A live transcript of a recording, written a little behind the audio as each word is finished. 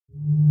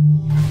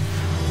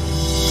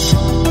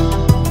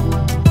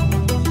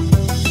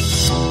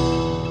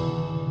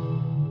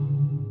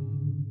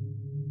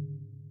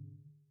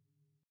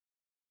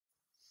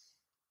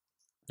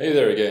Hey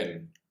there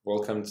again,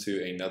 welcome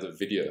to another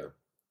video.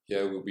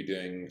 Here we'll be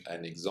doing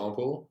an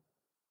example.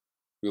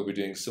 We'll be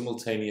doing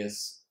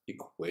simultaneous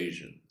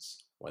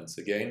equations. Once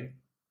again,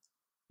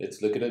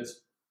 let's look at it.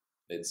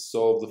 Let's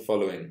solve the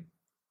following.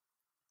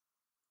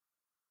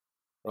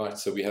 Right,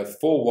 so we have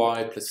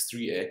 4y plus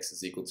 3x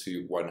is equal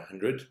to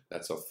 100.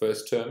 That's our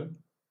first term,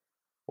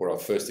 or our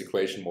first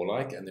equation more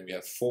like. And then we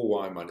have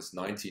 4y minus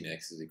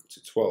 19x is equal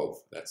to 12.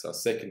 That's our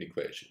second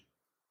equation.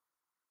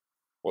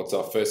 What's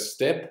our first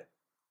step?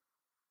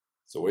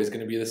 It's always going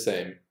to be the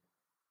same.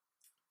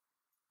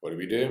 What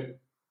do?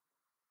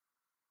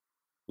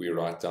 We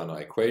write down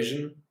our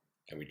equation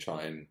and we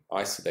try and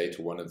isolate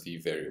one of the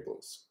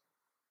variables.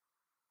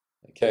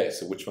 Okay,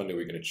 so which one are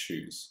we going to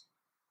choose?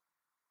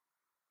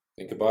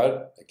 Think about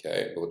it.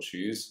 Okay, we'll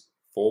choose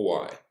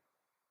 4y.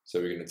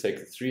 So we're going to take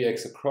the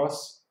 3x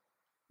across.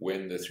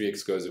 When the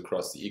 3x goes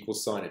across the equal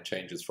sign, it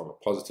changes from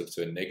a positive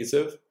to a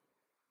negative.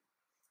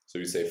 So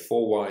we say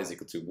 4y is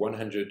equal to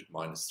 100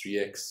 minus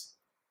 3x.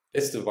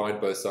 Let's divide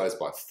both sides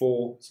by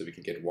 4 so we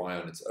can get y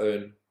on its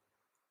own.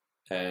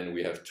 And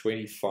we have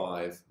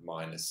 25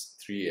 minus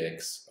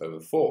 3x over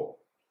 4.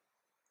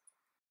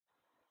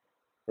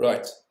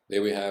 Right,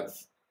 there we have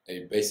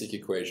a basic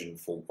equation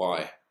for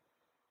y.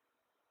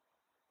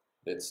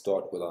 Let's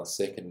start with our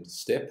second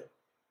step.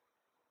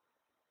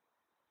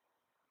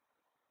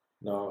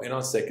 Now, in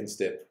our second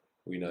step,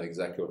 we know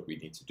exactly what we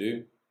need to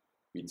do.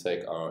 We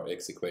take our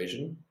x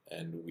equation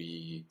and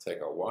we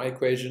take our y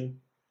equation.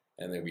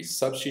 And then we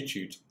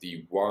substitute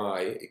the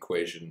y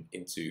equation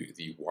into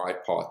the y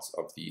part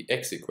of the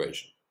x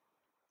equation.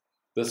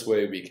 This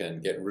way we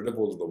can get rid of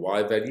all of the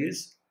y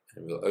values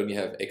and we'll only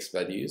have x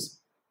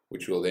values,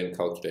 which we'll then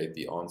calculate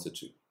the answer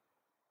to.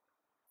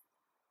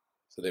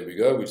 So there we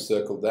go, we've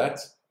circled that.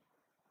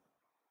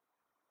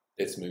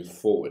 Let's move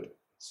forward.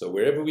 So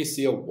wherever we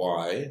see a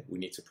y, we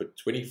need to put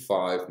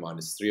 25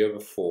 minus 3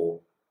 over 4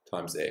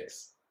 times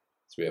x.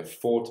 So we have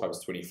 4 times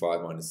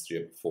 25 minus 3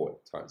 over 4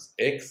 times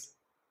x.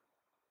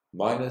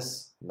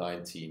 Minus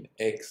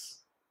 19x,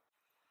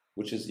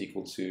 which is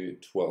equal to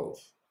 12.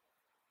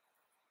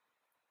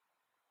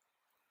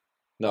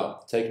 Now,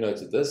 take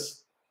note of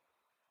this.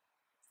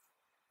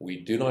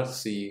 We do not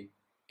see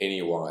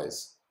any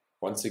y's.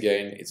 Once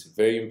again, it's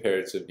very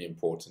imperatively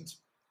important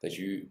that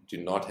you do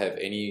not have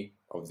any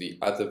of the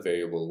other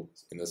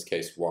variables, in this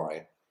case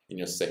y, in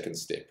your second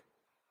step.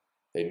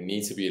 They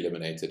need to be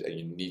eliminated and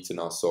you need to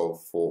now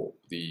solve for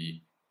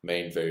the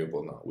main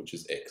variable now, which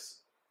is x.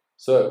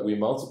 So we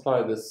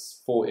multiply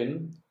this 4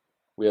 in.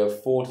 We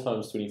have 4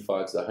 times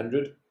 25 is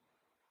 100.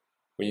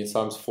 When you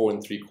times 4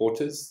 and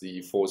 3/4,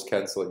 the 4's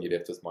cancel and you're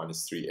left with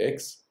minus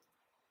 3x.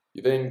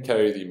 You then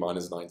carry the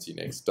minus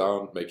 19x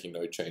down, making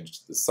no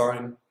change to the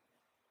sign.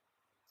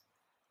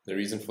 The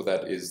reason for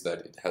that is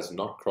that it has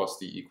not crossed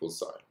the equal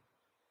sign.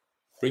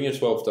 Bring your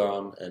 12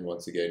 down and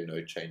once again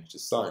no change to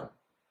sign.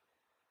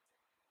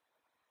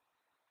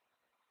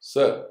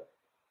 So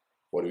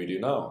what do we do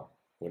now?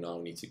 We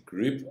now need to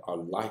group our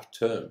like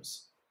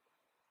terms.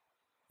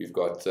 We've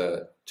got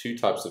two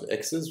types of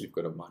x's. We've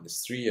got a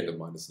minus 3 and a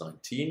minus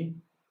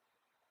 19.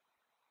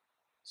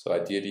 So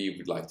ideally,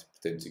 we'd like to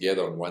put them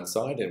together on one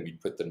side and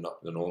we'd put the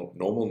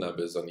normal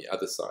numbers on the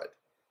other side.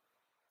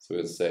 So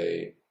we'll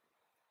say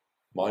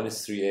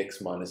minus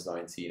 3x minus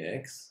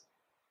 19x,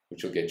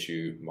 which will get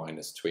you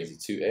minus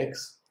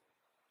 22x.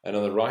 And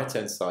on the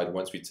right-hand side,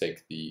 once we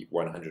take the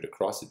 100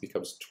 across, it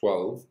becomes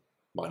 12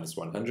 minus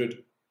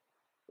 100.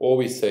 Or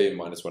we say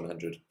minus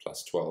 100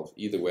 plus 12.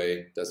 Either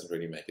way, doesn't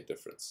really make a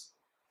difference.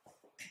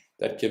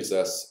 That gives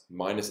us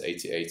minus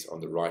 88 on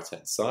the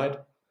right-hand side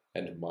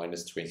and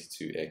minus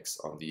 22x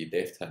on the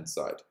left-hand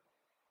side.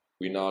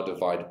 We now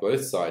divide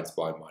both sides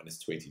by minus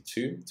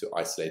 22 to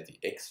isolate the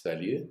x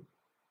value.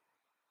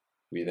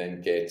 We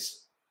then get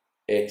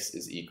x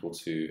is equal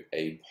to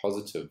a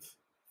positive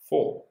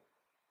 4.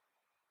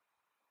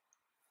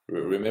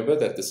 Remember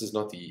that this is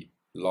not the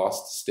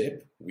last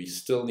step. We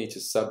still need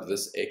to sub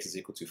this x is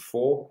equal to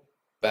 4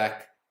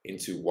 back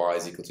into y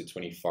is equal to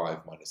 25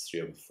 minus 3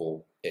 over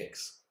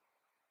 4x.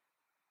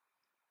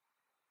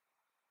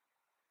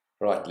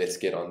 Right, let's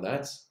get on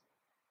that.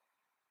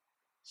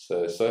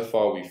 So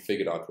far we've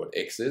figured out what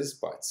x is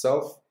by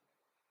itself.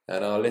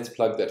 And now let's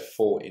plug that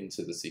 4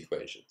 into this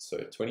equation. So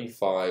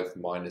 25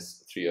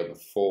 minus 3 over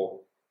 4.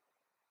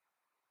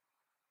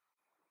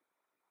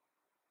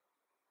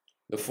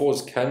 The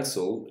 4's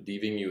cancel,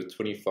 leaving you with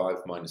 25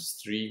 minus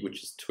 3,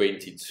 which is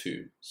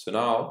 22. So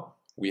now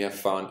we have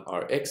found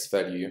our x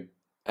value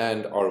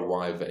and our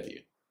y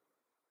value.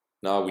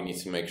 Now we need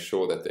to make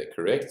sure that they're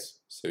correct.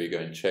 So we go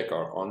and check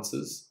our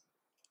answers.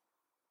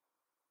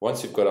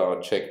 Once we've got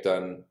our check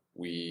done,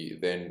 we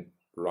then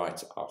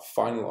write our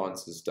final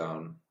answers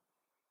down,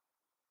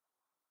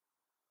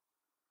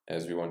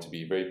 as we want to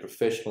be very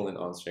professional in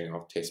answering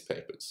our test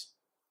papers.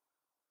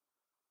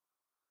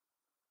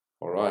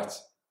 All right.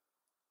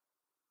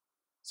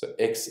 So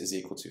x is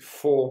equal to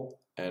 4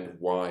 and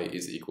y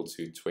is equal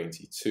to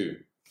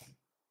 22.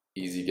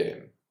 Easy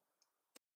game.